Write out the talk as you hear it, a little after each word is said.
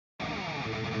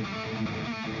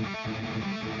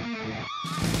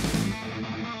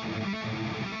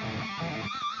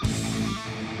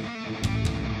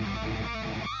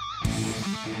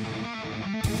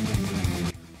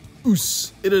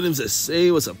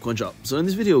Hey, what's up, konnichiwa. So in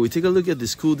this video, we take a look at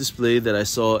this cool display that I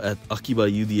saw at Akiba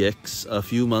UDX a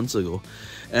few months ago.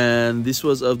 And this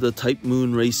was of the Type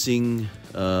Moon Racing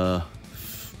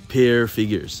pair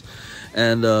figures.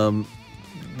 And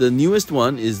the newest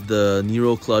one is the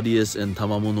Nero Claudius and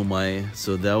Tamamo no Mae.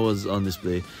 So that was on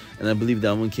display. And I believe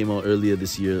that one came out earlier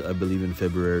this year, I believe in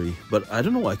February. But I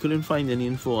don't know, I couldn't find any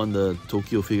info on the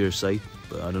Tokyo Figure site.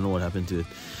 But I don't know what happened to it.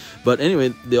 But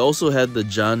anyway, they also had the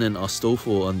Jan and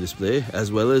Astolfo on display,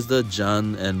 as well as the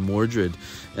Jan and Mordred.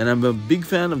 And I'm a big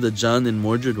fan of the Jan and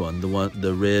Mordred one,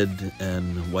 the red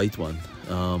and white one.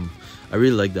 I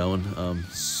really like that one.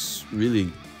 It's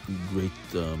really great.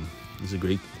 It's a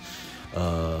great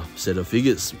set of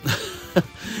figures.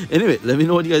 Anyway, let me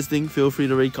know what you guys think. Feel free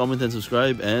to rate, comment, and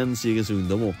subscribe. And see you again soon.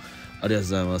 どうもありがとう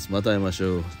ございます。また会いまし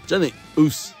ょう。じゃあね。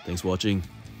Thanks for watching.